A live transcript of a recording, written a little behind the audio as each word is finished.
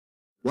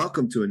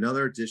Welcome to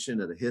another edition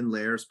of the Hidden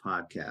Layers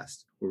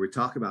podcast, where we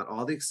talk about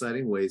all the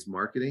exciting ways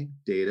marketing,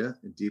 data,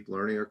 and deep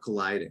learning are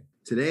colliding.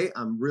 Today,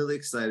 I'm really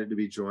excited to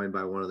be joined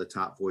by one of the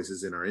top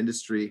voices in our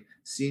industry,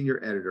 senior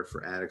editor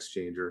for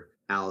AdExchanger,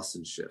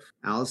 Allison Schiff.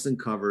 Allison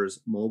covers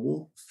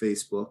mobile,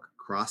 Facebook,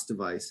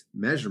 cross-device,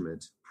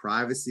 measurement,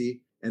 privacy,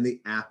 and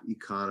the app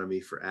economy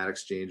for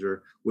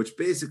AdExchanger, which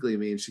basically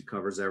means she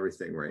covers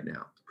everything right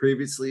now.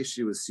 Previously,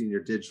 she was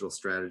senior digital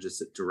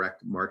strategist at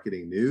Direct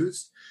Marketing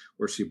News,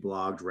 where she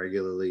blogged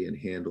regularly and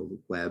handled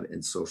web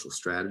and social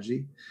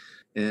strategy.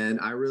 And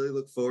I really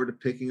look forward to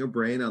picking her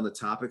brain on the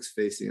topics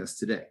facing us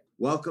today.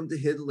 Welcome to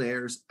Hidden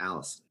Layers,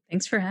 Allison.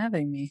 Thanks for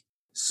having me.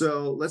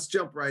 So let's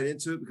jump right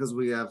into it because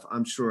we have,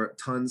 I'm sure,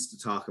 tons to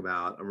talk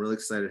about. I'm really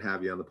excited to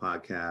have you on the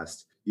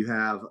podcast. You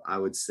have, I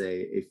would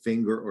say, a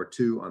finger or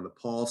two on the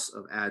pulse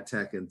of ad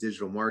tech and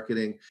digital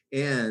marketing.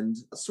 And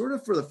sort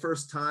of for the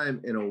first time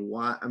in a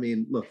while, I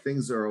mean, look,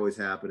 things are always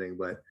happening,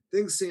 but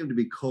things seem to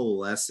be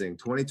coalescing.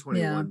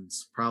 2021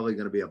 is probably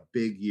going to be a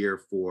big year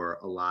for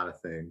a lot of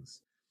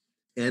things.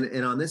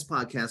 And on this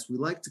podcast, we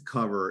like to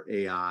cover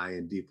AI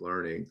and deep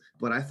learning,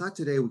 but I thought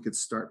today we could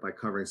start by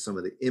covering some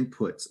of the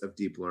inputs of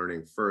deep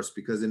learning first,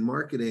 because in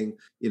marketing,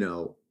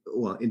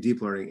 in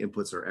deep learning,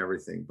 inputs are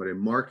everything, but in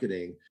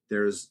marketing,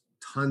 there's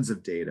tons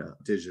of data,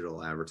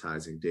 digital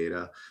advertising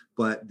data,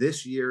 but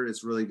this year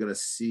is really going to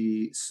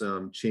see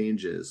some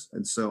changes.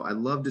 And so I'd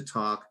love to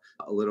talk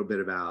a little bit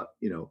about,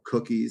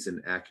 cookies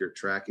and accurate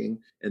tracking,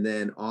 and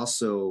then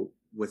also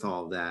with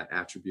all of that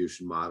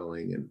attribution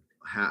modeling and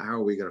how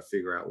are we going to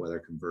figure out whether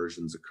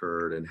conversions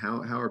occurred, and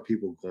how are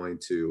people going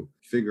to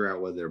figure out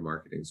whether their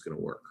marketing is going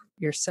to work?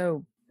 You're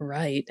so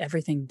right.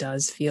 Everything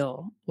does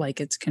feel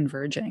like it's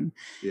converging.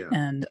 Yeah.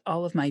 And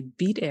all of my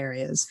beat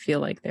areas feel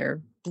like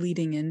they're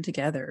bleeding in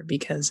together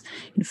because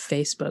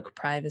Facebook,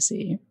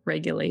 privacy,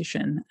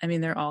 regulation, I mean,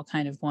 they're all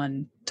kind of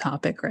one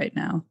topic right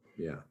now.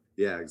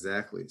 Yeah,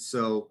 exactly.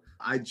 So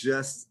I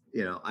just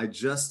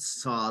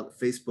saw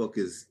Facebook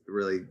is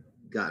really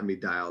gotten me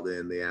dialed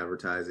in, the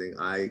advertising.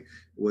 I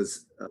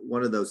was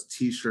one of those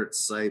t-shirt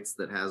sites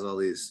that has all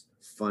these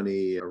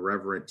funny,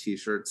 irreverent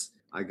t-shirts.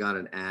 I got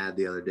an ad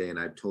the other day and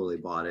I totally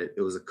bought it.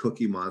 It was a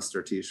Cookie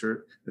Monster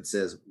t-shirt that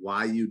says,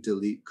 "Why you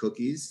delete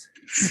cookies?"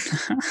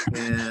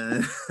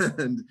 and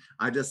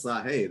I just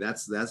thought, hey,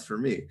 that's for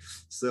me.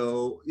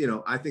 So,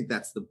 I think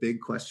that's the big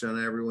question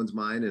on everyone's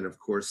mind. And of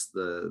course,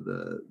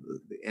 the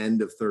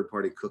end of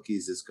third-party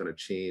cookies is going to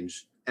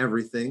change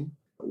everything,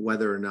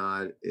 whether or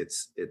not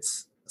it's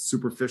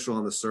superficial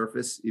on the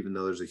surface, even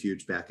though there's a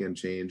huge back-end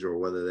change, or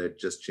whether that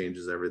just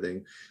changes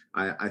everything.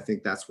 I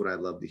think that's what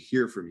I'd love to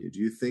hear from you. Do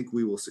you think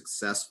we will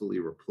successfully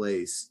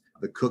replace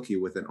the cookie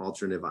with an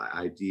alternative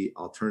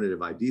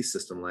ID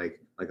system like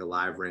a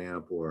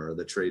LiveRamp or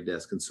the Trade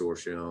Desk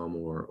Consortium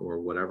or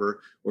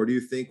whatever? Or do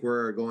you think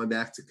we're going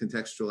back to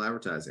contextual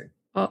advertising?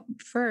 Well,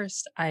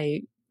 first,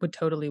 I would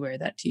totally wear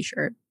that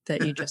t-shirt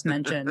that you just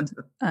mentioned.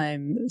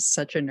 I'm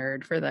such a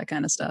nerd for that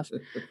kind of stuff.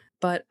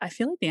 But I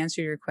feel like the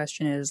answer to your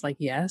question is like,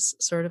 yes,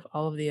 sort of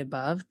all of the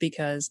above,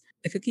 because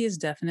the cookie is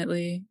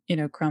definitely,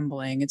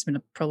 crumbling. It's been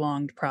a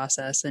prolonged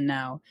process. And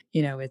now,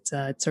 it's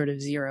sort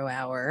of 0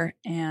 hour.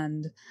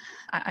 And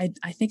I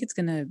think it's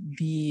going to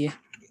be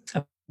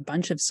a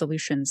bunch of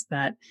solutions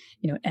that,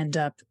 end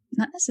up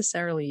not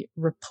necessarily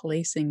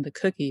replacing the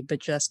cookie, but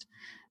just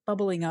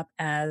bubbling up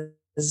as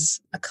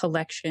a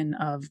collection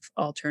of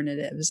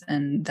alternatives.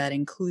 And that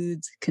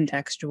includes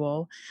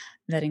contextual,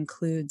 that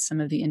includes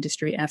some of the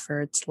industry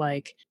efforts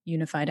like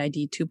Unified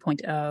ID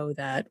 2.0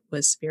 that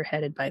was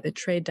spearheaded by the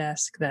Trade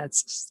Desk,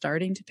 that's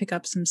starting to pick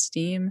up some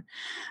steam,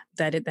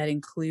 that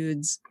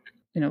includes,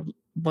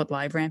 what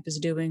LiveRamp is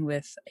doing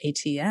with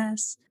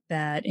ATS,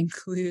 that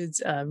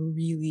includes a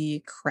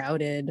really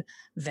crowded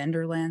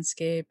vendor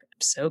landscape,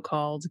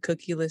 so-called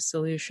cookieless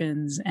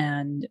solutions,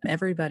 and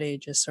everybody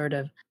just sort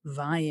of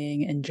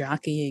vying and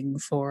jockeying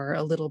for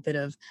a little bit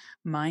of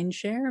mind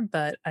share,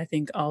 but I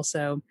think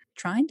also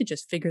trying to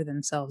just figure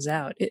themselves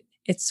out.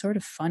 It's sort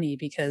of funny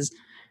because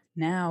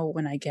now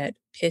when I get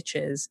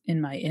pitches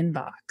in my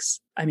inbox,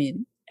 I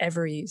mean,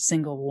 every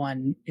single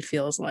one, it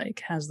feels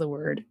like, has the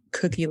word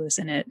cookieless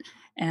in it.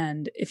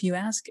 And if you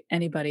ask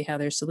anybody how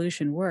their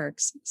solution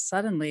works,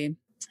 suddenly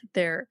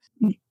they're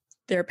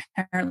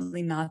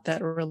apparently not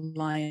that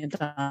reliant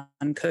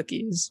on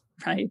cookies,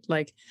 right?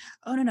 Like,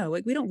 oh, no,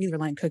 we don't really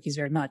rely on cookies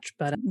very much,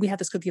 but we have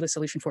this cookieless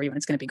solution for you and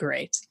it's going to be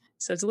great.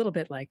 So it's a little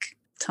bit like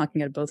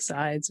talking out both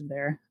sides of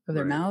their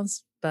Right.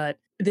 mouths. But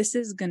this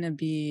is going to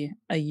be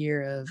a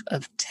year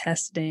of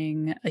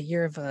testing, a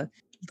year of a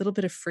little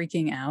bit of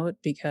freaking out,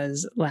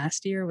 because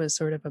last year was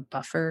sort of a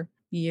buffer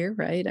year,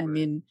 right? I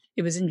mean,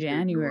 it was in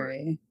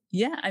January.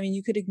 Yeah, I mean,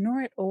 you could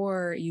ignore it,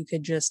 or you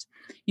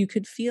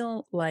could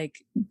feel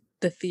like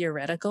the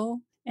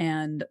theoretical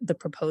and the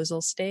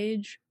proposal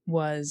stage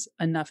was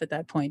enough at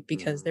that point,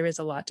 because there is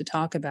a lot to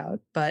talk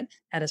about. But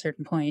at a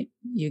certain point,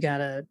 you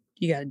gotta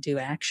do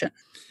action.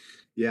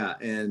 Yeah.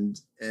 And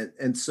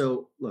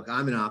so look,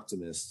 I'm an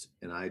optimist,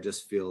 and I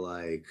just feel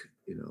like,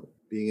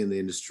 being in the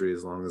industry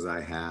as long as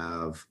I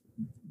have,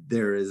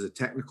 there is a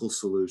technical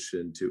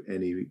solution to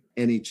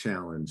any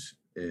challenge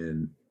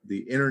in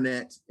the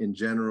internet in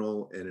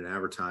general and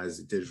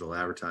in digital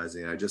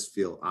advertising. I just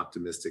feel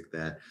optimistic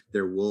that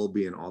there will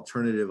be an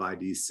alternative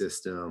ID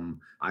system.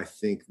 I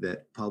think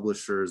that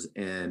publishers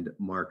and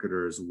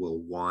marketers will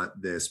want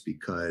this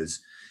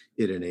because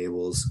it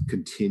enables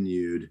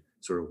continued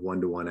sort of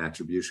one-to-one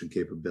attribution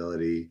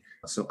capability.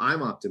 So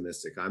I'm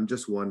optimistic. I'm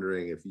just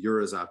wondering if you're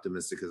as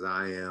optimistic as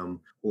I am,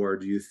 or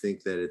do you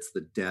think that it's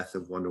the death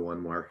of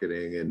one-to-one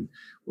marketing and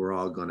we're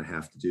all going to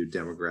have to do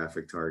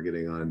demographic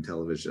targeting on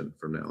television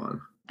from now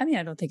on? I mean,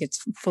 I don't think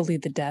it's fully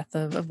the death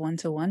of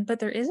one-to-one, but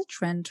there is a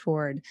trend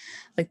toward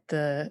like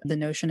the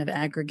notion of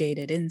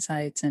aggregated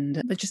insights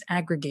and just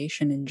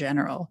aggregation in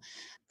general.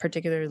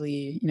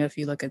 Particularly, if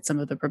you look at some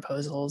of the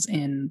proposals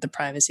in the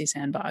privacy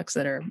sandbox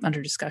that are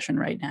under discussion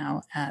right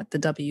now at the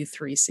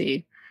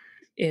W3C,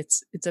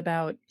 it's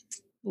about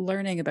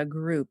learning about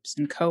groups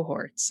and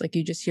cohorts. Like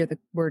you just hear the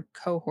word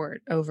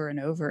cohort over and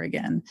over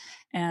again.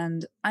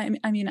 And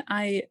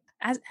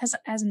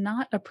as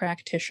not a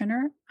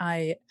practitioner,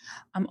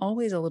 I'm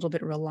always a little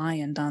bit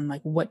reliant on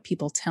like what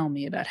people tell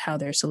me about how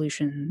their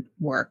solution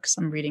works.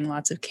 I'm reading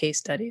lots of case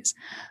studies,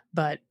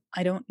 but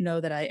I don't know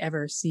that I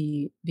ever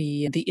see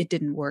the it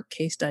didn't work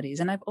case studies.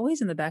 And I've always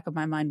in the back of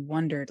my mind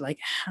wondered like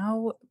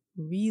how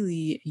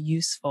really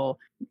useful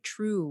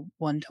true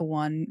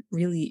one-to-one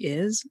really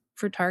is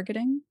for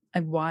targeting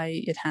and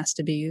why it has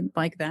to be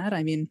like that.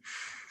 I mean,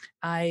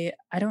 I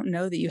don't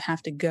know that you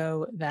have to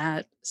go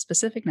that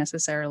specific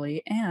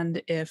necessarily,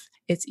 and if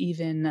it's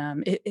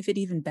even if it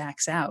even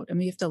backs out. I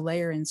mean, you have to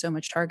layer in so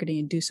much targeting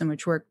and do so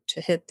much work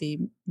to hit the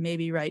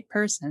maybe right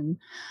person.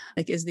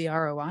 Like, is the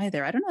ROI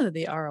there? I don't know that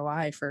the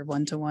ROI for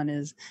one-to-one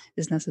is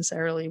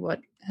necessarily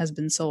what has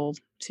been sold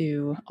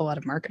to a lot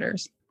of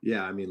marketers.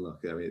 Yeah, I mean,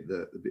 look,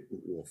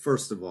 well,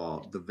 first of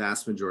all, the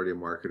vast majority of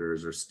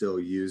marketers are still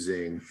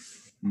using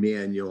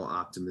manual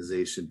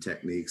optimization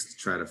techniques to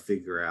try to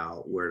figure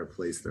out where to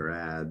place their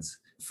ads.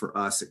 For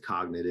us at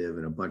Cognitive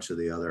and a bunch of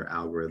the other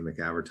algorithmic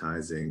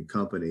advertising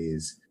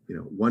companies,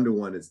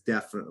 one-to-one is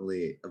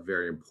definitely a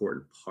very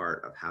important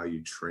part of how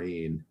you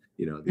train,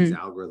 these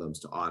algorithms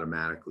to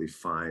automatically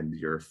find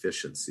your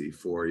efficiency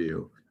for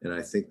you. And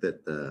I think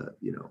that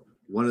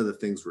one of the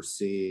things we're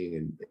seeing,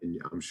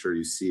 and I'm sure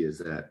you see, is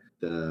that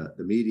the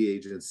media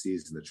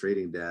agencies and the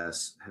trading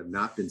desks have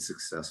not been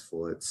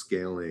successful at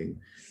scaling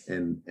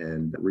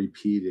and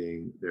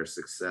repeating their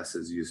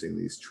successes using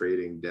these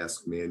trading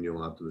desk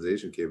manual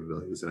optimization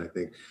capabilities. And I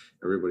think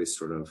everybody's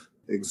sort of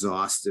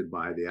exhausted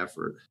by the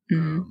effort.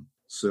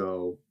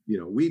 So,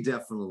 we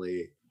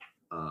definitely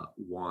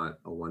want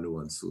a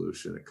one-to-one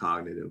solution at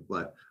Cognitive,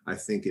 but I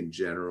think in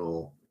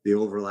general, the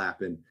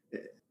overlap and,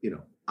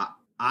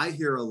 I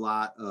hear a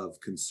lot of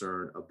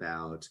concern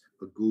about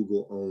a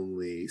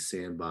Google-only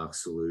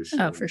sandbox solution.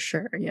 Oh, for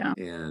sure, yeah.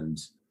 And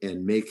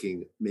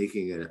making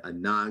a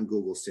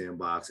non-Google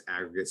sandbox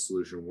aggregate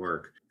solution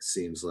work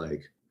seems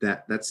like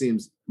that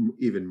seems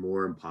even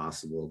more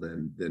impossible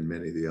than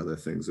many of the other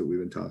things that we've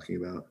been talking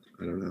about.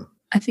 I don't know.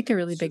 I think a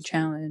really big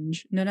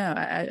challenge.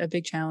 A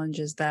big challenge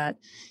is that,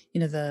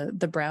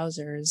 the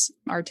browsers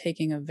are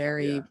taking a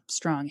very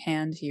strong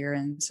hand here,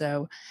 and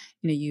so,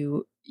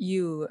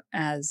 you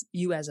as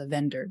a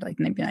vendor, like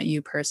maybe not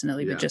you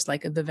personally, but just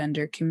like the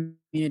vendor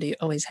community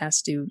always has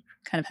to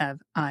kind of have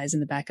eyes in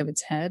the back of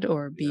its head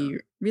or be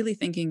really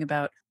thinking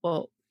about,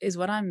 well, is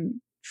what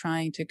I'm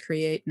trying to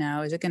create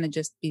now, is it going to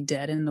just be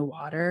dead in the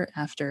water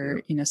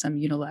after, some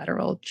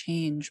unilateral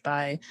change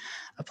by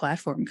a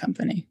platform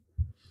company?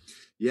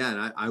 Yeah,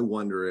 and I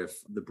wonder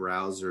if the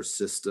browser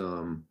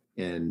system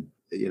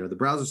the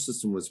browser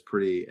system was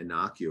pretty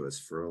innocuous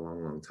for a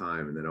long, long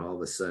time. And then all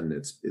of a sudden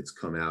it's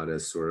come out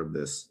as sort of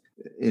this,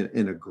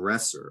 an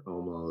aggressor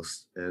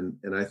almost. And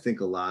I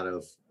think a lot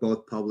of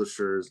both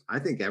publishers, I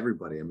think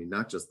everybody, I mean,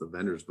 not just the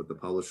vendors, but the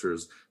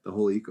publishers, the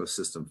whole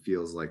ecosystem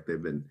feels like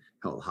they've been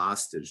held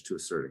hostage to a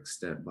certain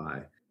extent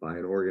by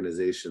an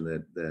organization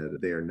that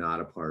they are not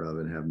a part of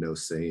and have no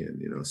say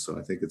in, so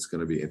I think it's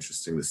going to be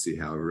interesting to see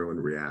how everyone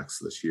reacts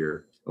this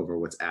year over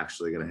what's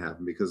actually going to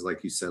happen. Because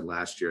like you said,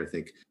 last year, I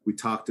think we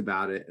talked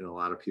about it and a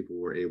lot of people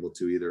were able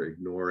to either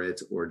ignore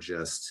it or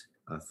just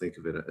think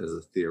of it as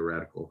a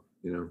theoretical,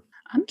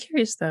 I'm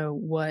curious, though,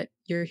 what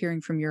you're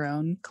hearing from your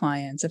own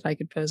clients, if I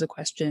could pose a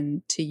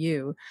question to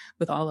you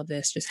with all of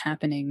this just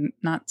happening,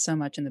 not so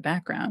much in the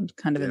background,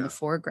 kind of in the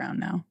foreground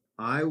now.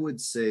 I would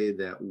say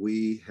that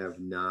we have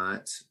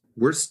not,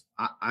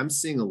 I'm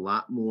seeing a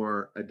lot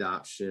more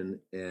adoption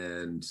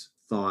and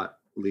thought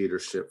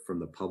leadership from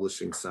the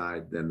publishing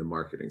side than the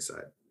marketing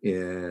side.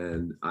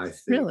 And I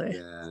think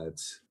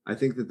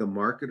that the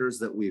marketers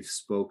that we've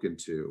spoken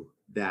to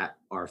that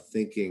are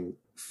thinking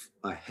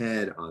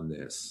ahead on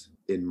this,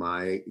 in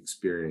my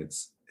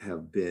experience,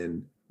 have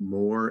been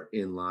more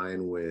in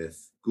line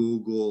with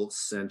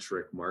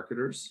Google-centric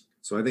marketers.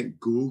 So I think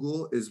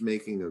Google is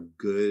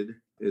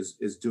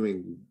is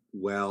doing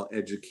well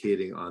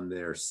educating on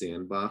their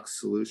sandbox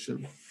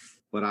solution.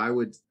 But I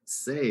would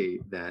say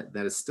that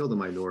is still the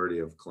minority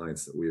of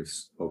clients that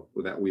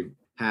we've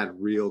had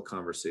real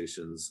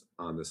conversations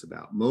on this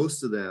about.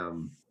 Most of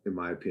them, in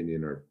my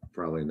opinion, are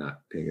probably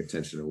not paying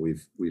attention, and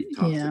we've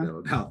talked to them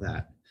about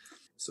that.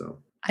 So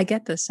I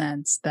get the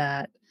sense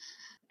that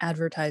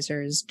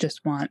advertisers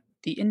just want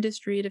the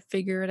industry to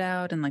figure it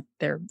out, and like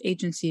their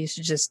agencies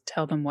to just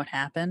tell them what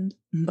happened,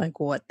 like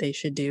what they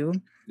should do,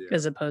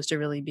 as opposed to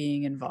really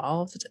being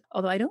involved.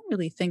 Although I don't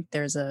really think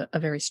there's a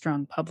very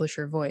strong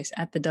publisher voice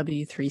at the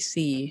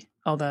W3C,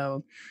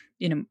 although,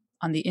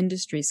 on the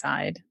industry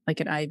side,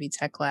 like at IAB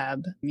Tech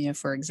Lab,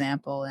 for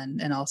example,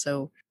 and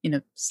also,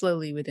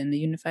 slowly within the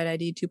Unified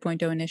ID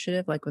 2.0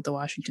 initiative, like with the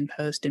Washington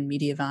Post and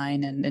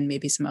Mediavine and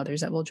maybe some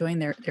others that will join,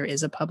 there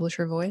is a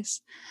publisher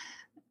voice.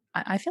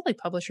 I feel like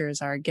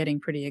publishers are getting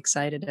pretty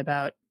excited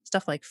about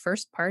stuff like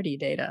first party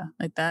data.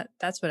 Like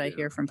that's what I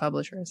hear from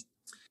publishers.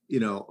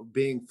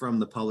 Being from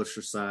the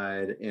publisher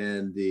side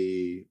and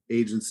the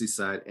agency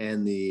side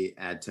and the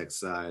ad tech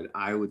side,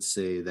 I would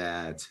say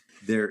that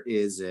there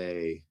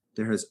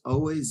has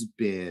always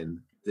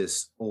been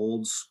this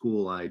old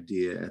school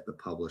idea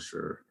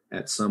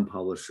at some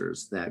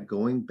publishers, that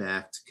going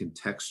back to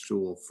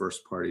contextual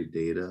first party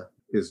data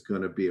is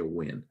going to be a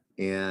win.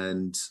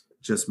 And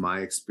just my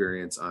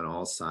experience on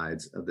all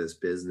sides of this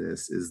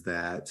business is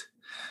that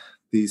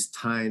these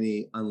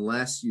tiny,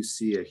 unless you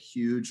see a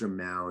huge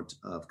amount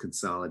of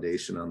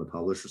consolidation on the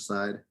publisher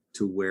side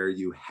to where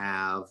you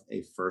have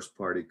a first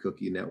party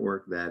cookie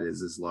network that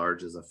is as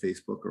large as a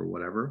Facebook or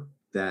whatever,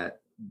 that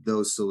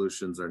those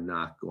solutions are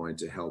not going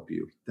to help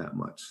you that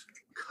much.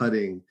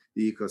 Cutting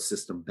the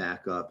ecosystem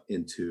back up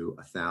into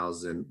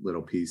 1,000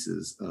 little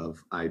pieces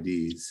of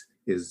IDs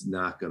is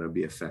not going to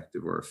be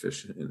effective or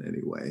efficient in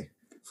any way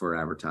for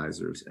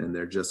advertisers, and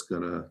they're just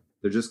gonna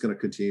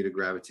continue to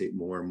gravitate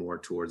more and more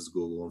towards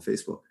Google and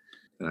Facebook,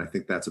 and I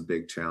think that's a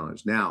big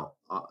challenge. Now,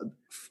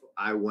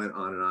 I went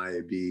on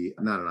a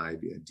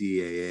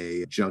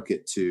DAA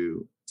junket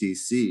to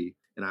DC,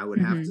 and I would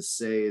have to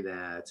say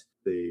that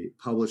the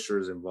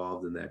publishers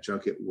involved in that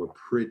junket were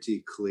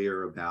pretty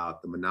clear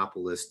about the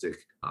monopolistic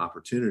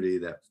opportunity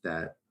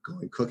that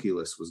going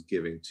cookieless was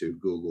giving to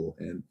Google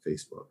and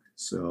Facebook.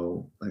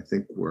 So I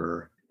think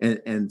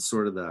and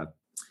sort of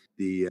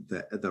the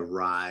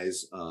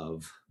rise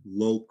of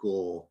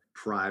local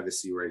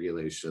privacy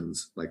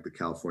regulations like the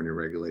California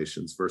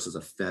regulations versus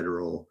a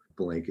federal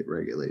blanket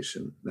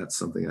regulation. That's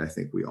something I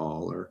think we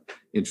all are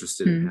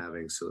interested in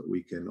having, so that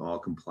we can all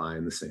comply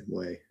in the same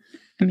way.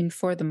 I mean,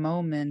 for the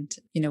moment,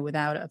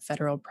 without a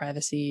federal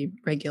privacy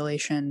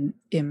regulation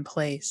in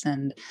place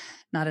and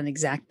not an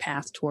exact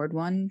path toward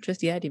one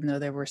just yet, even though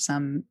there were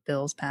some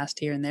bills passed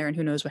here and there, and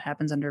who knows what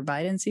happens under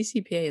Biden,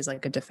 CCPA is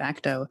like a de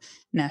facto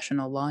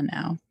national law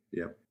now.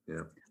 Yep.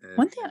 Yeah.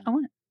 One thing I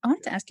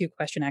wanted to ask you a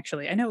question,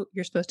 actually. I know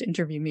you're supposed to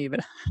interview me, but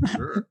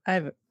sure. I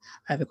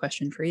have a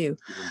question for you.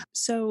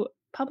 So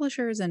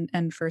publishers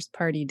and first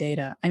party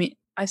data, I mean,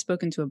 I've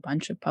spoken to a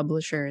bunch of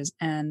publishers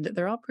and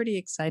they're all pretty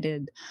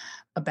excited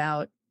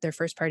about their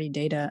first party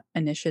data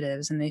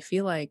initiatives, and they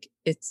feel like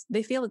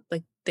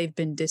they've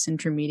been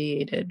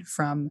disintermediated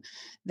from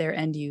their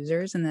end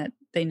users, and that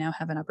they now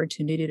have an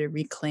opportunity to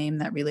reclaim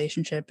that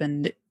relationship,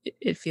 and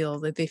it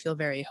feels like they feel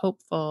very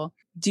hopeful.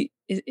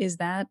 Is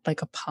that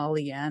like a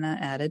Pollyanna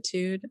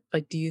attitude?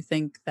 Like, do you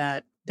think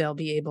that they'll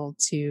be able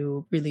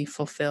to really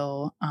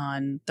fulfill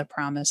on the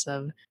promise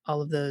of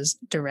all of those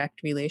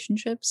direct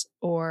relationships?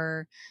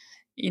 Or,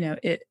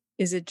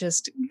 is it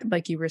just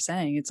like you were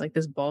saying, it's like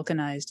this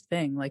balkanized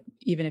thing? Like,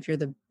 even if you're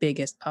the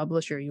biggest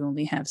publisher, you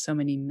only have so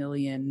many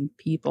million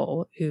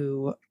people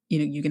who,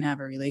 you can have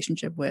a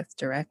relationship with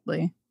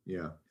directly.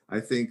 Yeah,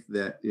 I think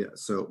that,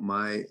 so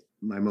my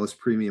most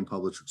premium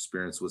publisher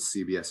experience was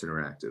CBS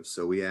Interactive.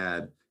 So we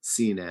had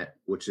CNET,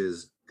 which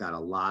has got a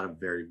lot of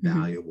very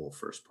valuable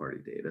first party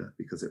data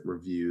because it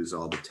reviews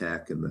all the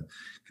tech and the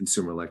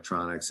consumer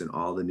electronics and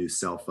all the new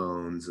cell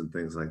phones and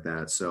things like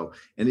that. So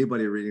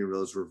anybody reading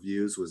those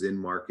reviews was in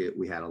market.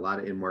 We had a lot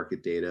of in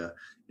market data,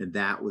 and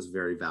that was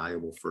very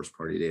valuable first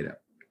party data.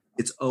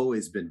 It's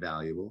always been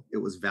valuable. It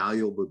was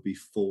valuable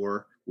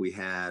before we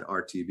had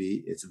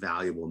RTB. It's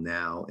valuable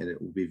now, and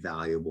it will be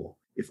valuable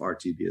if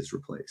RTB is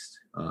replaced,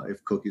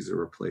 if cookies are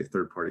replaced,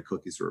 third-party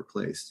cookies are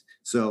replaced.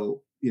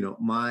 So,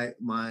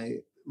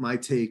 my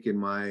take in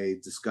my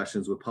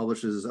discussions with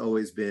publishers has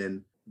always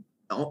been,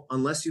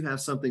 unless you have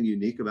something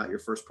unique about your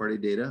first-party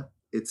data,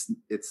 it's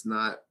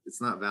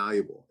not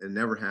valuable. It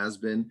never has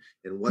been,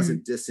 and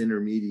wasn't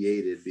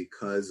disintermediated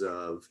because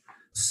of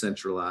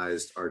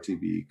centralized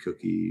RTB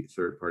cookie,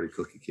 third-party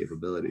cookie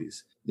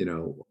capabilities.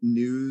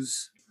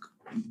 News,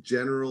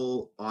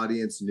 general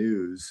audience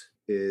news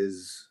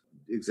is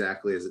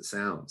exactly as it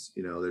sounds.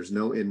 There's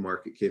no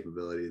in-market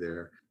capability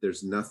there.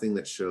 There's nothing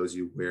that shows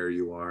you where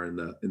you are in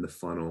the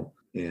funnel,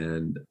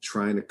 and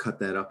trying to cut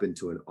that up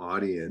into an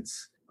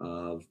audience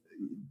of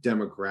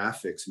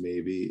demographics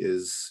maybe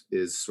is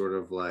sort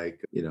of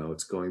like,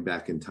 it's going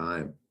back in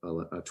time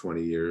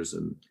 20 years,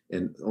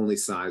 and only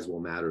size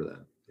will matter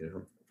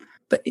then.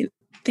 But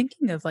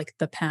thinking of like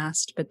the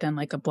past, but then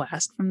like a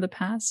blast from the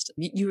past,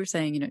 you were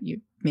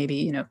saying,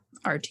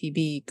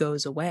 RTB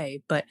goes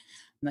away, but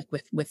like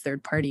with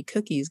third-party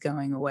cookies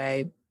going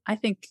away, I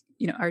think,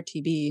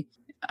 RTB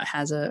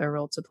has a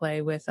role to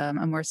play with a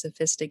more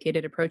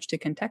sophisticated approach to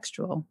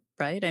contextual,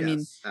 right? I mean,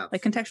 Yes,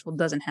 like absolutely. contextual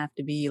doesn't have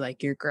to be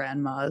like your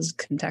grandma's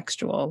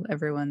contextual.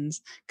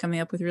 Everyone's coming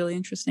up with really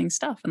interesting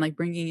stuff and like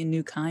bringing in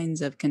new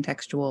kinds of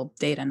contextual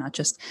data, not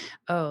just,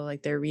 oh,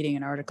 like they're reading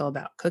an article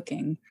about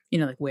cooking,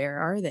 like where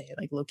are they?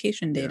 Like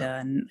location Yeah. data,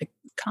 and like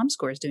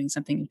ComScore is doing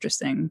something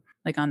interesting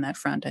like on that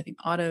front. I think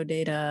auto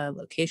data,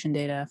 location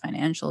data,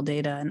 financial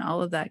data, and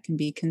all of that can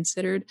be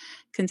considered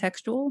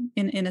contextual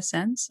in a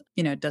sense.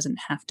 It doesn't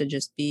have to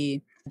just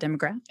be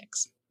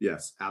demographics.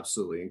 Yes,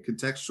 absolutely. And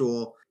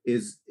contextual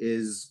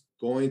is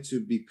going to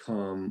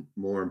become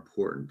more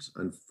important.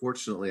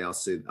 Unfortunately, I'll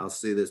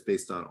say this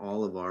based on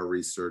all of our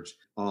research,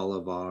 all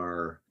of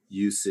our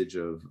usage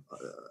of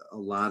a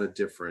lot of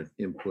different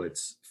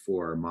inputs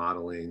for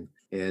modeling.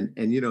 And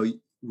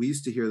we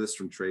used to hear this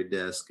from Trade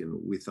Desk, and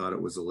we thought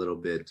it was a little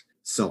bit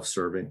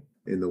self-serving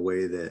in the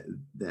way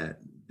that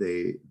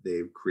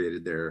they've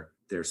created their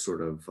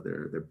sort of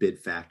their bid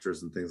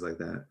factors and things like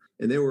that.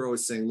 And they were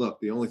always saying, look,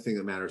 the only thing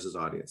that matters is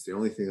audience. The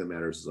only thing that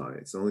matters is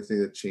audience. The only thing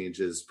that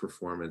changes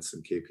performance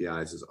and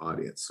KPIs is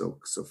audience.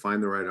 So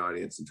find the right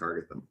audience and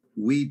target them.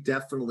 We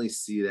definitely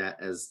see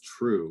that as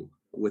true,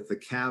 with the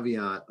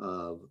caveat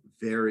of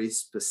very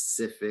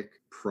specific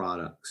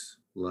products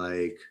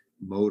like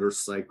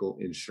motorcycle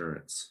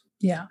insurance.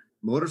 Yeah.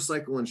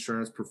 Motorcycle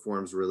insurance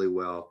performs really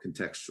well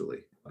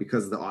contextually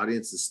because the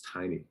audience is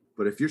tiny.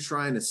 But if you're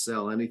trying to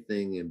sell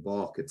anything in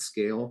bulk at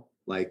scale,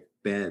 like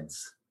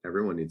beds,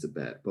 everyone needs a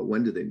bed. But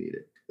when do they need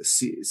it?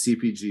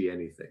 CPG,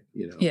 anything,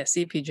 Yeah,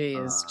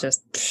 CPG is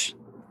just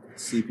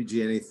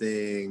CPG,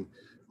 anything,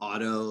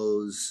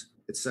 autos,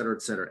 et cetera,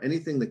 et cetera.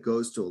 Anything that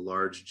goes to a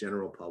large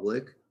general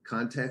public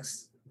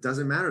context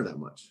doesn't matter that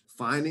much.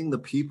 Finding the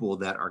people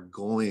that are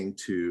going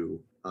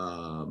to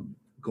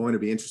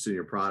be interested in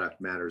your product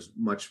matters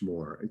much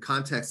more. And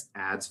context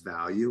adds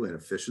value and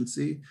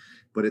efficiency,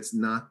 but it's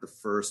not the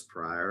first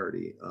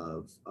priority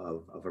of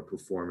a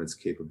performance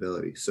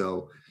capability.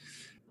 So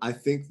I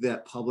think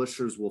that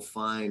publishers will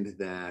find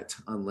that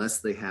unless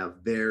they have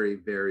very,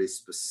 very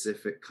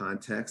specific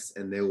context,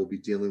 and they will be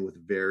dealing with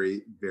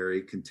very,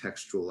 very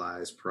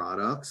contextualized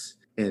products,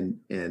 and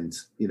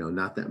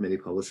not that many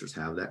publishers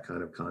have that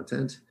kind of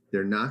content,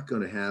 they're not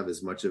going to have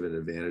as much of an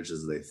advantage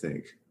as they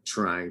think,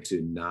 trying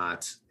to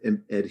not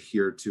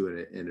adhere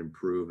to and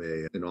improve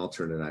an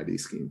alternate ID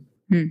scheme.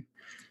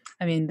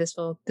 I mean, this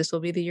will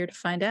be the year to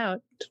find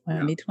out.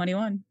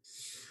 2021.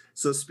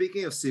 So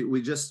speaking of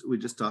we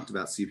just talked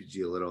about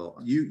CPG a little.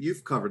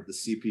 You've covered the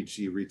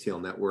CPG retail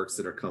networks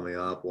that are coming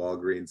up: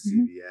 Walgreens,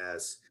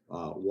 CVS,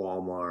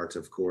 Walmart,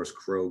 of course,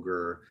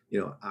 Kroger.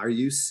 Are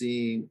you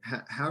seeing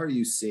how are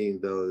you seeing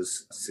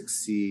those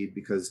succeed?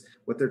 Because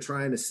what they're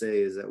trying to say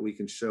is that we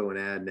can show an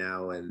ad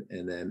now, and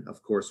then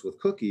of course with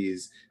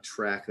cookies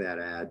track that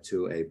ad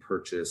to a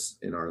purchase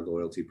in our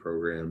loyalty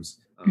programs.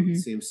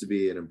 Seems to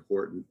be an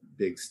important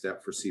big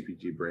step for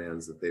CPG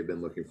brands that they've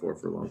been looking for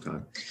a long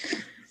time.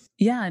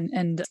 Yeah,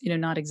 and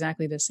not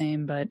exactly the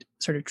same, but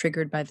sort of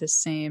triggered by the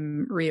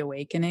same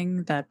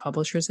reawakening that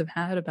publishers have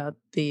had about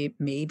the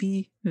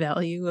maybe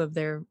value of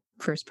their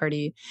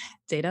first-party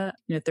data.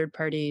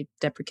 Third-party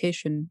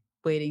deprecation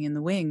waiting in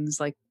the wings,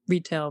 like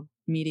retail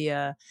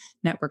media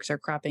networks are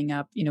cropping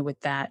up, with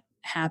that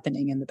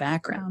happening in the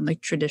background,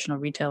 like traditional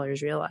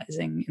retailers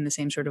realizing in the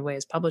same sort of way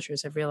as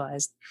publishers have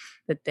realized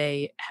that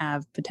they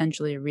have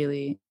potentially a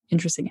really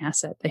interesting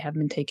asset they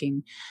haven't been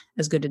taking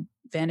as good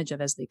advantage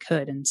of as they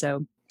could. And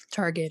so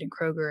Target and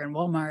Kroger and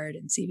Walmart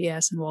and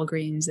CVS and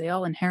Walgreens, they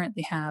all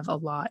inherently have a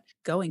lot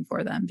going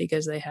for them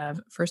because they have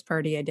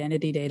first-party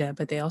identity data,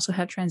 but they also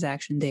have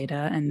transaction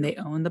data, and they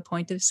own the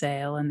point of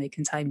sale, and they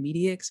can tie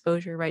media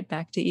exposure right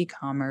back to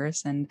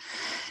e-commerce. And,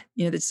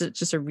 it's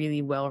just a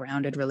really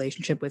well-rounded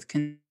relationship with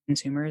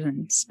consumers,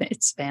 and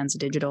it spans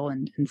digital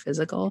and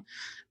physical.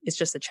 It's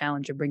just a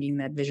challenge of bringing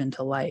that vision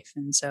to life.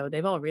 And so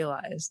they've all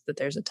realized that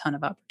there's a ton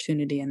of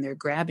opportunity, and they're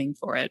grabbing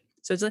for it.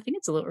 So I think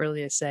it's a little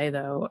early to say,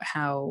 though,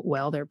 how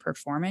well they're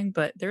performing,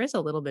 but there is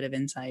a little bit of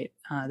insight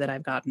that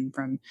I've gotten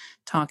from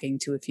talking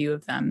to a few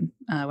of them.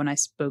 When I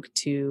spoke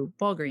to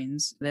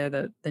Walgreens, they're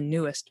the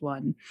newest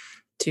one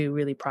to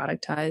really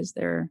productize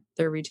their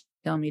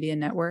retail media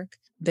network.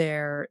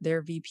 Their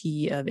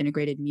VP of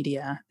integrated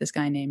media, this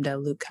guy named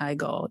Luke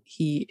Keigel,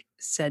 he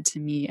said to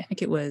me, I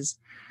think it was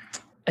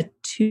a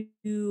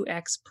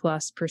 2x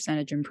plus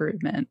percentage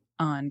improvement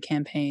on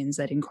campaigns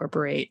that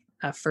incorporate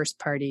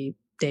first-party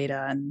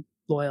data and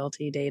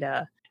loyalty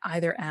data,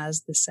 either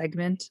as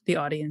the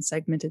audience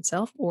segment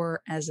itself,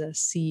 or as a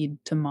seed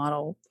to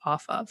model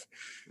off of.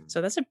 So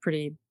that's a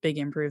pretty big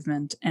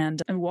improvement.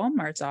 And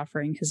Walmart's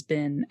offering has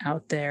been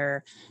out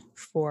there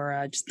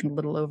for just a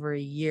little over a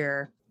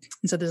year.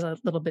 And so there's a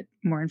little bit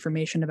more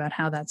information about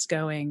how that's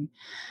going.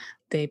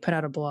 They put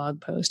out a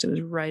blog post. It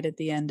was right at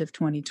the end of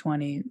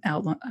 2020,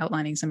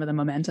 outlining some of the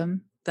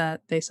momentum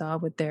that they saw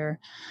with their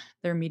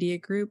media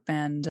group,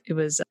 and it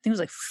was, I think it was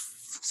like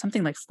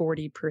something like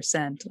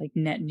 40% like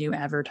net new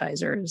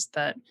advertisers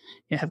that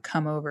have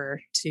come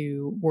over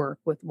to work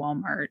with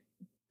Walmart,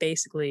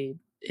 basically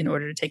in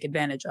order to take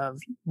advantage of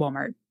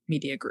Walmart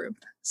Media Group.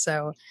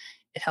 So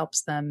it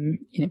helps them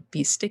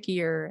be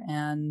stickier,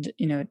 and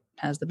it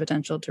has the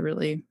potential to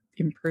really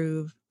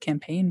improve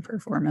campaign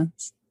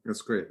performance.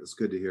 That's great. That's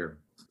good to hear.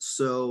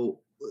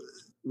 So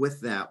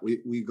with that,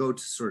 we go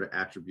to sort of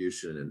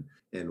attribution,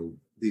 and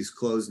these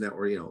closed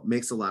network, it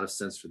makes a lot of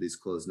sense for these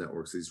closed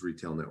networks, these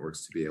retail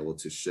networks, to be able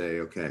to say,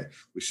 okay,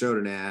 we showed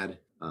an ad,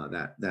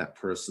 that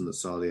person that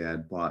saw the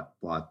ad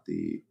bought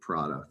the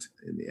product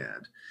in the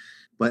ad.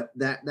 But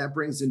that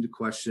brings into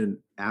question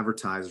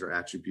advertiser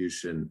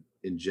attribution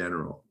in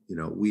general.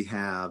 We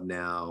have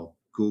now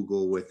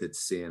Google with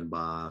its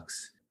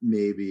sandbox,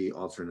 maybe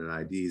alternate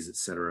IDs, et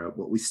cetera,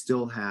 but we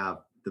still have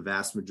the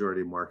vast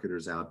majority of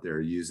marketers out there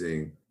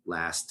using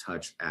last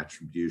touch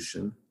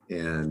attribution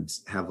and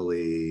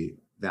heavily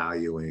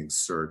valuing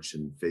search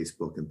and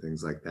Facebook and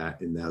things like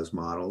that in those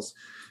models.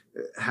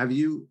 Have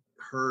you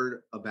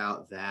heard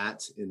about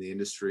that in the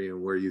industry,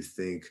 and where you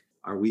think,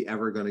 are we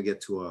ever going to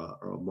get to a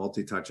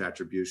multi-touch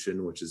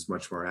attribution, which is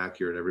much more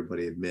accurate,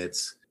 everybody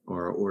admits,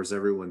 or is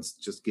everyone's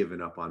just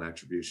given up on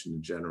attribution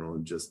in general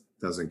and just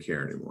doesn't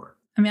care anymore?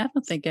 I mean, I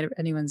don't think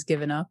anyone's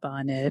given up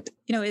on it.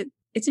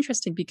 It's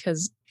interesting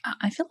because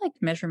I feel like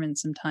measurement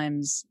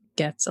sometimes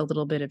gets a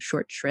little bit of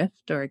short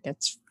shrift, or it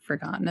gets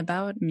forgotten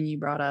about. I mean, you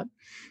brought up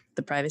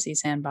the privacy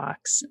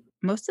sandbox.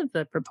 Most of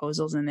the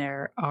proposals in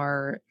there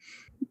are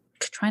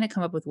trying to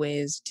come up with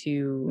ways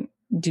to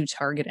do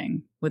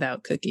targeting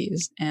without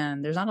cookies.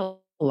 And there's not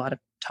a lot of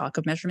talk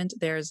of measurement.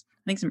 There's,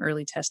 I think, some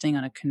early testing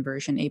on a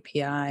conversion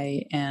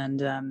API,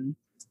 and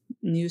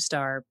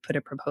Newstar put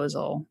a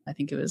proposal, I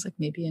think it was like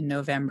maybe in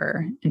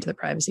November, into the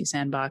privacy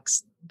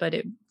sandbox, but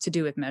it to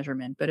do with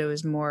measurement, but it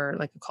was more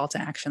like a call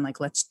to action, like,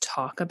 let's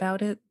talk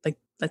about it, like,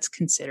 let's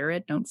consider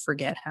it. Don't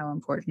forget how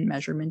important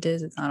measurement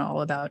is. It's not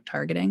all about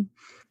targeting.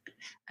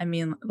 I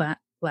mean,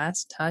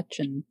 last touch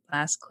and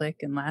last click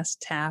and last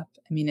tap.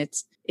 I mean,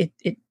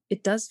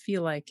 it does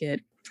feel like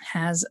it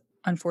has,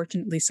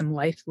 unfortunately, some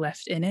life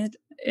left in it.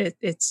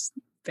 It's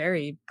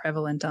very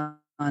prevalent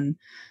in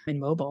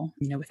mobile,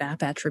 with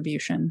app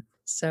attribution.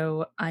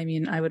 So, I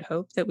mean, I would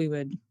hope that we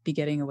would be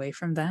getting away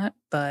from that,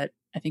 but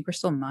I think we're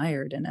still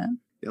mired in it.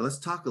 Yeah, let's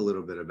talk a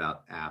little bit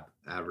about app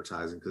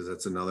advertising, because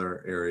that's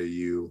another area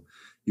you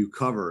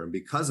cover. And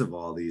because of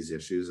all these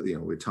issues,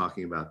 we're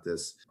talking about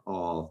this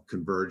all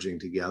converging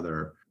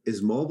together.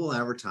 Is mobile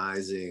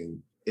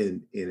advertising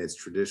in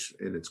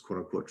its quote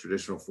unquote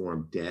traditional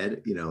form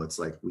dead? It's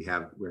like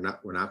we're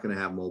not going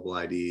to have mobile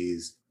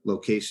IDs.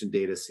 Location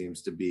data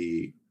seems to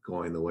be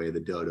going the way of the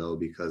dodo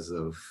because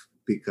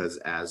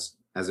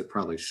as it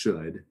probably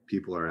should,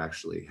 people are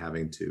actually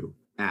having to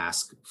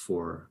ask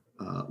for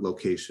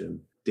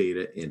location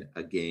data in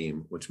a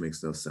game, which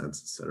makes no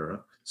sense, et cetera.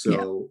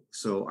 So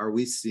are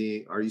you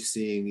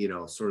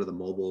seeing, sort of the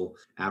mobile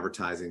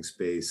advertising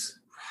space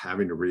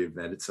having to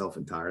reinvent itself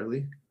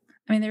entirely?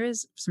 I mean, there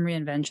is some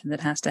reinvention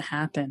that has to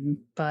happen,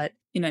 but,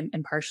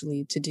 and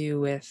partially to do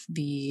with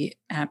the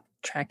app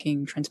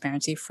tracking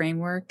transparency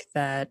framework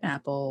that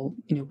Apple,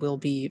 will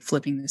be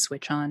flipping the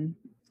switch on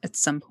at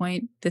some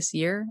point this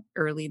year,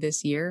 early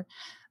this year.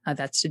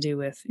 That's to do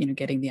with,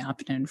 getting the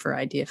opt-in for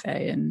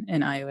IDFA and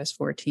iOS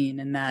 14.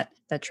 And that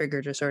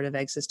triggered a sort of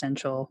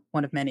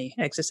one of many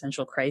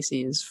existential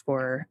crises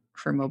for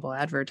mobile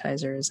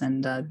advertisers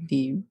and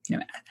the,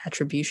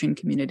 attribution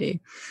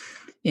community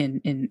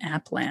in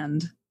app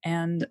land.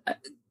 And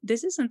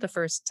this isn't the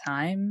first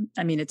time.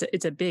 I mean, it's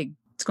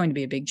going to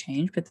be a big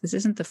change, but this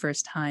isn't the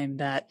first time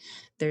that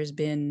there's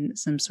been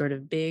some sort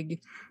of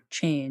big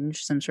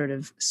change, some sort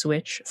of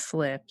switch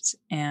flipped,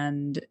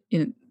 and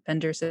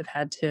vendors have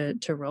had to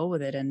roll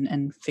with it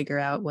and figure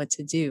out what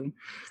to do.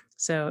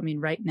 So, I mean,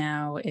 right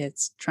now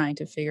it's trying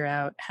to figure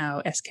out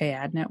how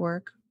SKAdNet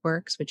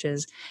works, which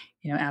is,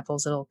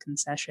 Apple's little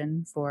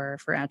concession for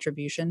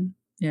attribution.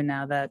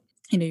 Now that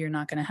you're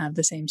not going to have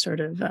the same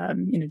sort of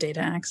data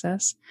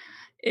access.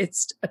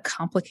 It's a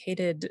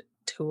complicated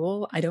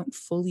tool. I don't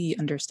fully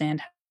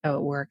understand how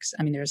it works.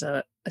 I mean, there's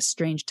a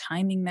strange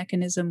timing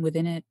mechanism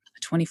within it,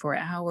 a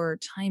 24-hour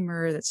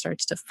timer that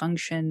starts to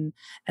function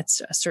at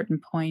a certain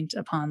point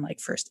upon like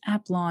first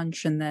app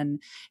launch. And then,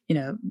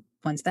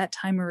 once that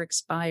timer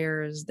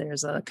expires,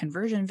 there's a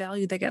conversion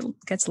value that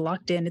gets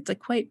locked in. It's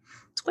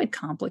quite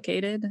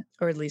complicated,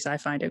 or at least I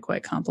find it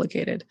quite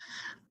complicated.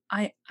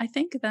 I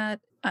think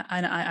that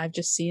I've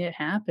just seen it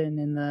happen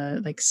in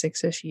the like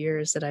 6-ish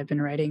years that I've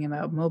been writing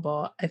about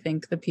mobile. I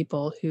think the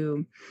people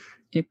who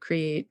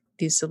create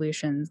these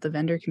solutions, the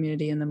vendor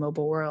community in the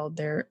mobile world,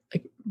 they're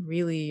like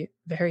really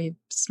very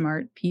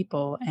smart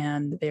people,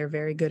 and they're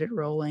very good at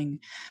rolling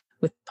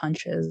with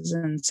punches.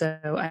 And so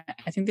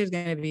I think there's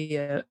going to be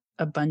a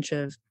bunch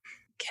of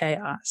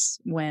chaos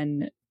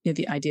when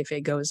the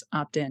IDFA goes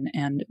opt-in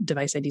and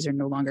device IDs are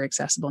no longer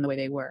accessible in the way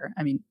they were.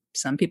 I mean,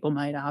 some people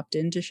might opt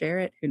in to share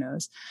it, who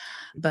knows?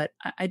 But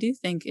I do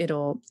think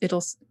it'll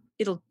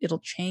it'll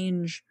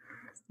change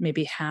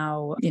maybe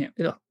how,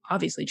 it'll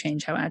obviously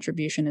change how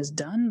attribution is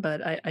done,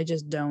 but I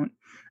just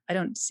I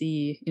don't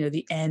see,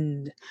 the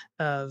end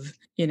of,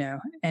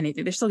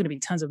 anything. There's still going to be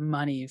tons of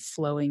money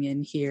flowing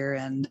in here.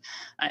 And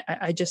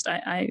I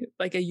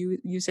like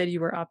you said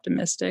you were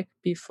optimistic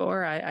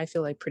before. I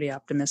feel like pretty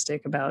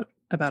optimistic about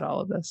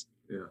all of this.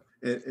 Yeah.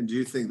 And do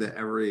you think that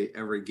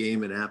every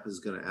game and app is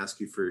going to ask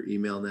you for your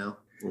email now?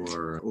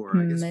 Or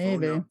I guess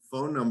maybe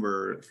phone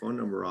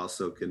number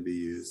also can be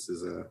used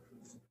as a.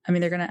 I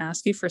mean, they're going to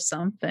ask you for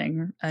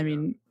something. I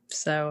mean,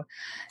 so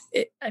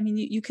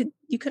you could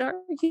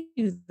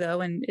argue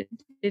though, and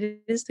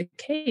it is the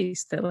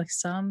case that like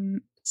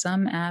some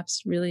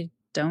apps really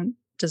don't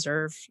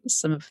deserve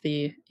some of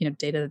the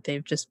data that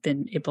they've just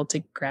been able to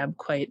grab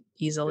quite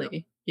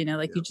easily.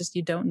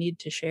 You don't need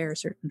to share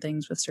certain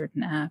things with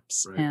certain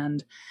apps, right.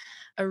 And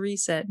a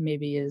reset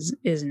maybe is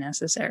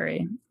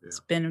necessary. Yeah. It's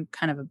been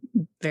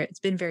it's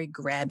been very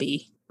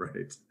grabby.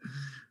 Right.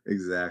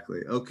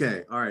 Exactly.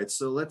 Okay. All right.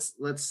 So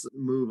let's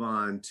move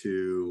on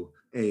to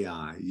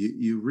AI.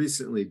 You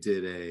recently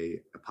did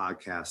a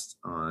podcast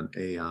on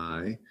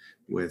AI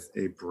with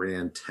a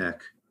brand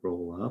tech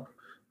roll up.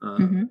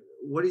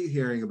 What are you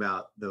hearing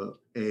about the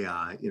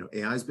AI?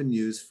 AI has been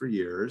used for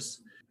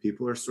years.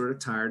 People are sort of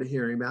tired of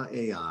hearing about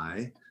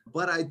AI.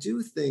 But I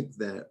do think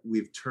that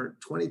we've turned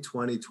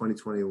 2020,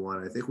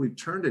 2021, I think we've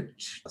turned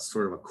a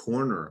sort of a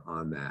corner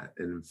on that.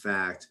 And in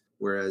fact,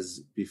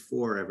 whereas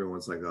before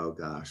everyone's like, oh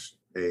gosh,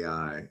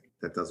 AI,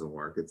 that doesn't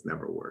work. It's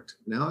never worked.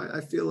 Now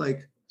I feel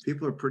like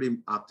people are pretty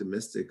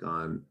optimistic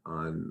on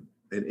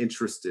and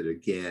interested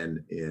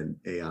again in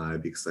AI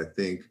because I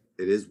think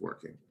it is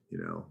working.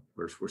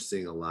 We're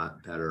seeing a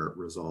lot better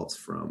results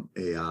from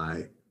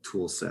AI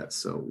tool sets.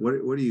 So what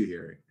are you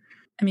hearing?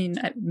 I mean,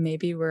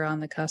 maybe we're on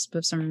the cusp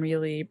of some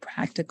really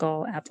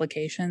practical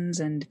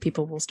applications and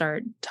people will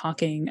start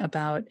talking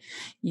about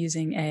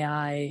using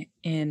AI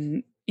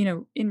in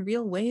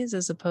real ways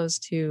as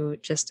opposed to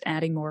just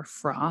adding more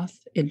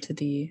froth into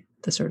the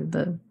sort of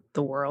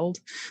the world.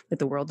 Like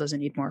the world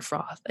doesn't need more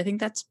froth. I think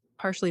that's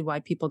partially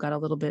why people got a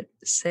little bit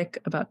sick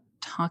about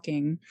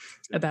talking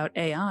about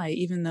AI,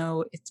 even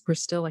though we're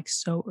still like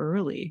so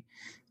early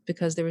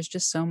because there was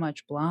just so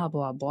much blah,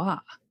 blah, blah.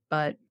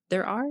 But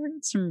there are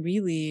some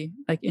really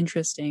like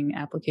interesting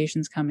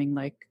applications coming,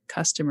 like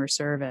customer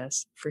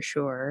service for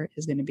sure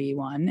is going to be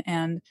one.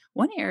 And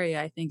one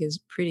area I think is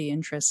pretty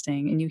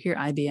interesting, and you hear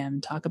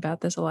IBM talk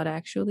about this a lot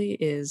actually,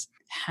 is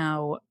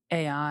how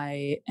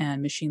AI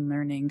and machine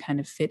learning kind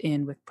of fit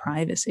in with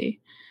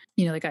privacy.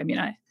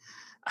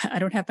 I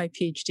don't have my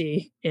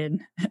PhD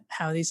in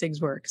how these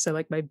things work. So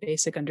like my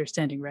basic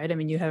understanding, right? I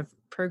mean, you have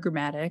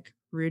programmatic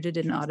rooted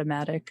in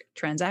automatic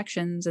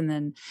transactions. And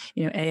then,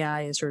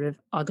 AI is sort of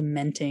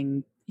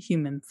augmenting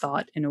human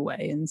thought in a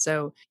way. And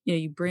so,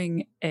 you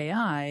bring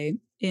AI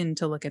in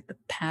to look at the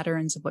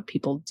patterns of what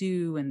people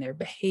do and their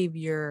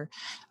behavior,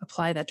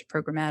 apply that to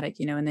programmatic,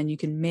 and then you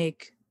can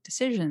make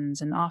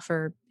decisions and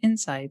offer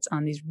insights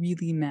on these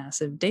really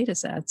massive data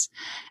sets.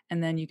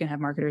 And then you can have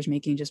marketers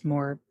making just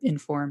more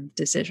informed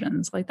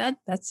decisions like that.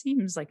 That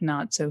seems like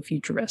not so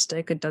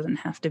futuristic. It doesn't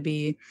have to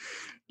be,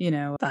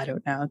 I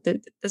don't know,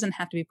 that doesn't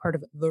have to be part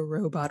of the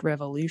robot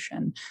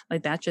revolution.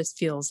 Like that just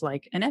feels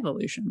like an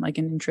evolution, like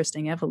an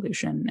interesting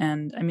evolution.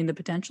 And I mean, the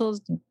potential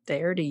is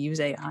there to use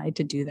AI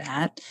to do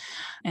that.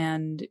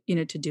 And,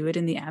 to do it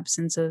in the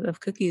absence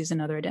of cookies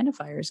and other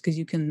identifiers, because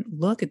you can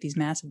look at these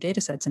massive data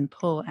sets and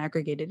pull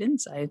aggregated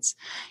insights,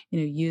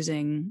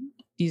 using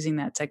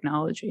that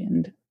technology.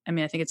 And I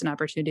mean, I think it's an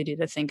opportunity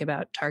to think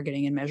about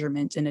targeting and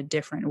measurement in a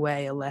different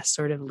way, a less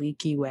sort of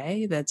leaky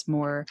way that's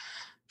more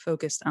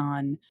focused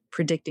on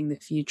predicting the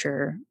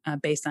future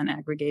based on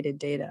aggregated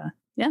data.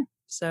 Yeah.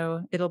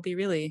 So it'll be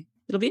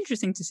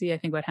interesting to see, I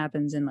think, what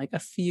happens in like a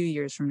few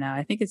years from now.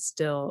 I think it's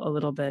still a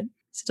little bit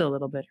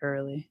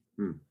early.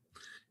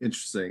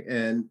 Interesting.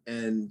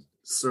 And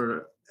sort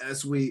of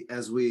as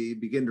we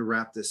begin to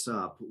wrap this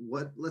up,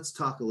 let's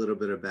talk a little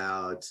bit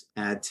about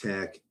ad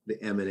tech,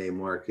 the M&A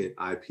market,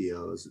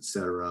 IPOs, et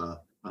cetera.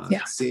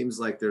 It seems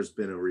like there's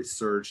been a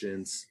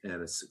resurgence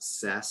and a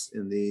success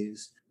in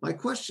these. My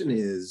question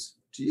is,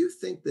 do you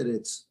think that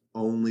it's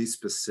only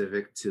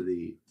specific to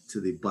the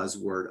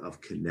buzzword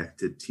of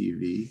connected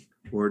TV,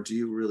 or do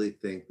you really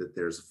think that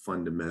there's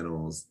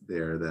fundamentals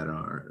there that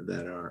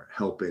are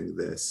helping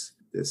this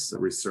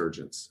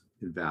resurgence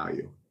in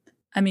value?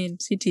 I mean,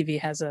 CTV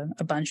has a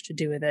bunch to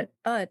do with it,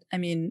 but I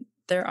mean,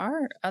 there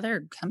are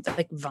other companies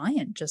like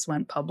Viant just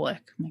went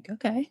public. I'm like,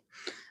 okay,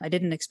 I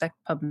didn't expect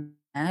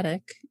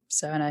Pubmatic,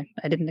 and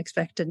I didn't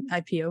expect an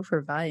IPO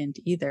for Viant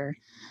either.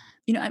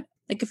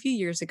 Like a few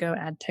years ago,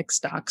 ad tech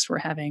stocks were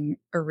having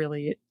a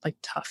really like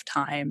tough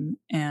time,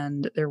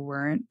 and there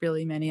weren't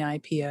really many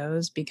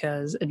IPOs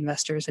because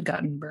investors had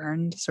gotten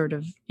burned. Sort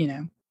of,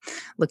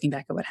 looking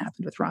back at what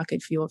happened with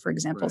Rocket Fuel, for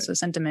example. Right. So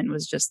sentiment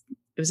was it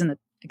was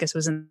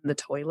in the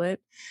toilet.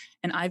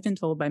 And I've been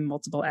told by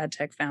multiple ad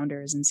tech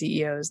founders and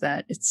CEOs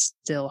that it's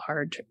still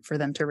hard for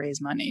them to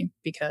raise money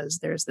because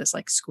there's this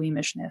like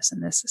squeamishness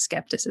and this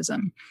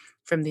skepticism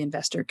from the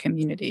investor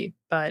community.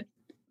 But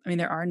I mean,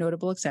 there are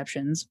notable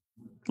exceptions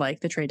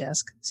like the Trade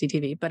Desk,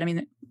 CTV, but I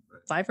mean,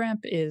 LiveRamp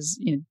is,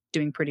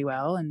 doing pretty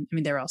well. And I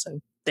mean,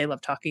 they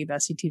love talking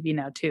about CTV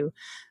now too.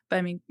 But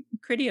I mean,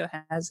 Criteo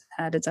has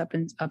had its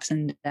ups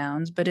and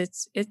downs, but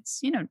it's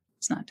it's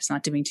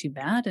not doing too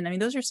bad. And I mean,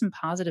 those are some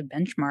positive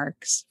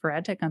benchmarks for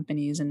ad tech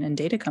companies and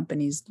data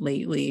companies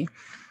lately.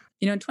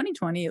 In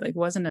 2020, it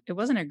wasn't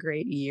a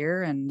great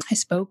year. And I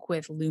spoke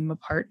with Luma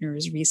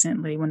Partners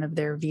recently, one of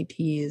their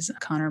VPs,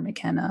 Connor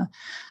McKenna,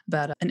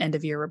 about an end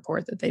of year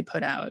report that they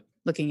put out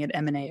looking at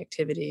M&A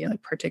activity,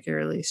 like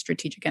particularly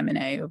strategic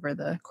M&A over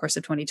the course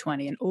of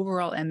 2020. And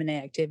overall M&A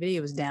activity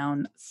was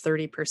down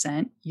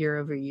 30% year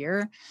over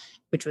year,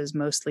 which was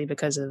mostly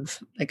because of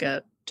like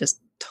a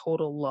just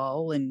total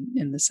lull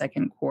in the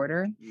second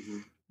quarter. Mm-hmm.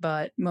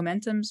 But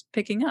momentum's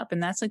picking up.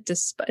 And that's like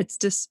it's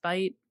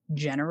despite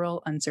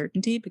general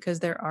uncertainty, because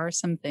there are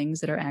some things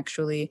that are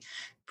actually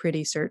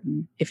pretty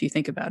certain if you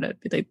think about it.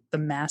 Like the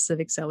massive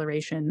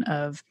acceleration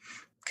of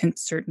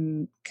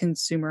certain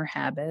consumer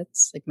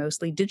habits, like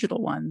mostly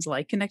digital ones,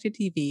 like connected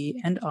TV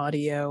and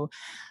audio,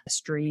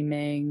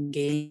 streaming,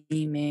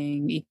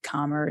 gaming,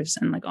 e-commerce,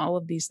 and like all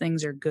of these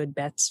things are good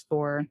bets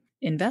for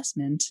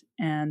investment.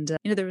 And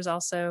there was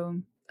also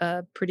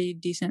a pretty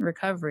decent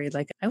recovery.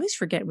 Like I always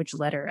forget which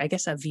letter. I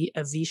guess a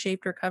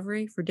V-shaped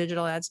recovery for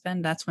digital ad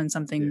spend. That's when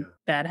something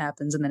bad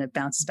happens and then it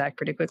bounces back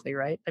pretty quickly,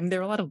 right? I mean, there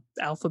are a lot of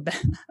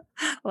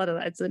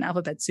it's an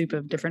alphabet soup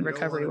of different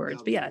recovery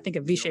words. But yeah, I think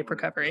a V-shaped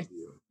recovery.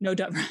 No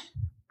doubt.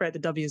 Right, the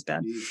W is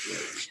bad.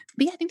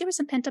 But yeah, I think there was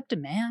some pent up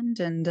demand,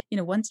 and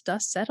once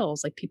dust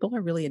settles, like people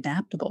are really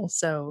adaptable.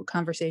 So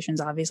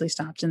conversations obviously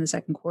stopped in the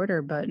second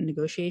quarter, but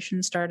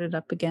negotiations started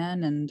up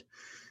again, and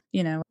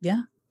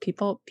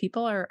people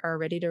are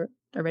ready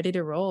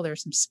to roll.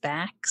 There's some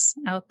SPACs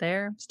out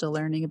there. Still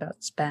learning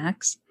about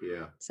SPACs.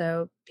 Yeah.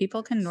 So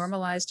people can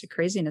normalize to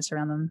craziness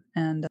around them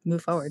and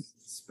move forward.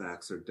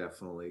 SPACs are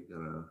definitely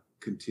gonna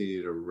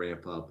continue to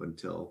ramp up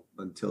until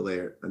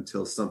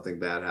something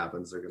bad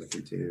happens. They're going to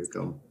continue to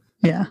come.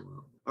 Yeah.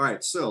 All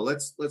right. So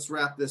let's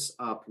wrap this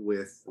up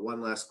with one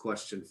last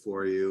question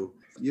for you.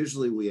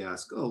 Usually we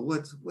ask,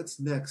 what's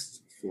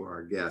next for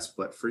our guests?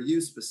 But for you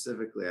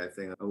specifically, I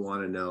think I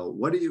want to know,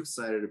 what are you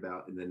excited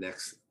about in the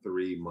next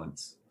 3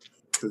 months?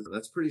 Because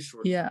that's pretty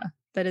short. Yeah,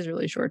 that is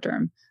really short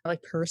term.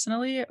 Like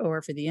personally,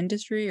 or for the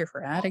industry, or for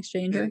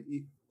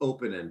AdExchanger?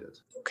 Open-ended.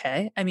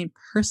 Okay. I mean,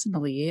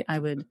 personally, I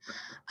would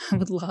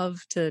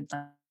love to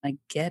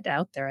get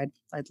out there.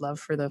 I'd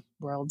love for the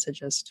world to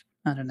just,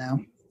 I don't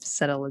know,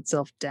 settle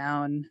itself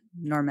down,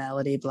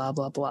 normality, blah,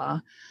 blah,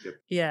 blah. Yep.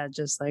 Yeah,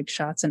 just like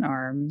shots in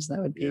arms. That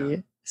would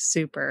be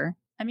super.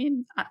 I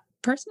mean,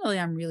 personally,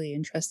 I'm really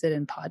interested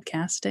in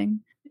podcasting,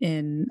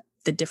 in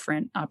the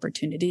different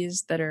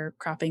opportunities that are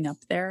cropping up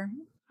there.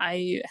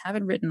 I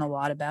haven't written a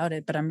lot about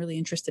it, but I'm really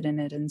interested in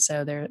it. And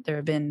so there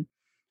have been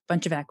a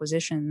bunch of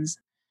acquisitions.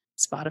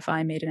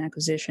 Spotify made an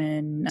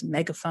acquisition,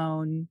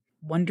 Megaphone,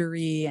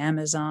 Wondery,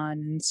 Amazon.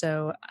 And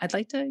so I'd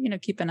like to,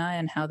 keep an eye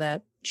on how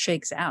that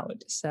shakes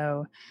out.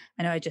 So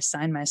I know I just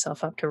signed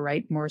myself up to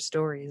write more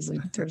stories.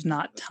 Like there's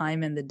not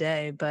time in the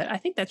day, but I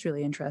think that's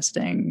really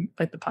interesting,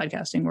 like the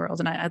podcasting world.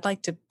 And I'd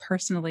like to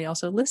personally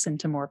also listen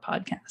to more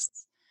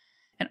podcasts.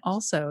 And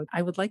also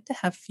I would like to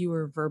have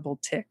fewer verbal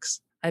tics.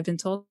 I've been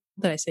told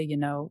that I say,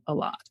 a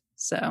lot.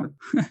 So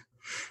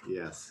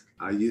yes,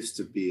 I used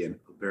to be a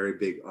very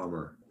big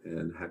ummer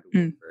and had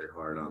to work very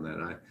hard on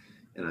that.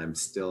 I'm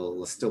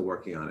still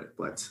working on it,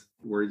 but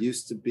we're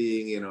used to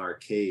being in our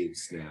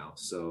caves now.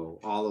 So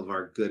all of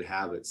our good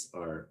habits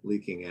are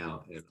leaking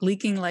out.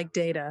 Leaking like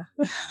data.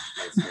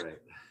 That's right.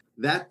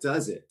 That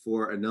does it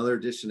for another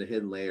edition of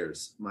Hidden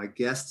Layers. My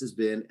guest has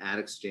been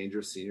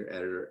AdExchanger Senior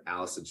Editor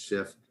Allison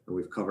Schiff, and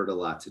we've covered a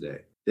lot today.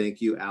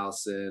 Thank you,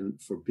 Allison,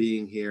 for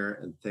being here,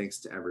 and thanks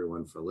to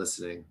everyone for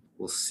listening.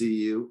 We'll see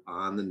you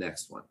on the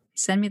next one.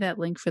 Send me that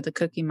link for the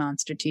Cookie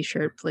Monster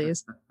t-shirt,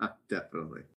 please. Definitely.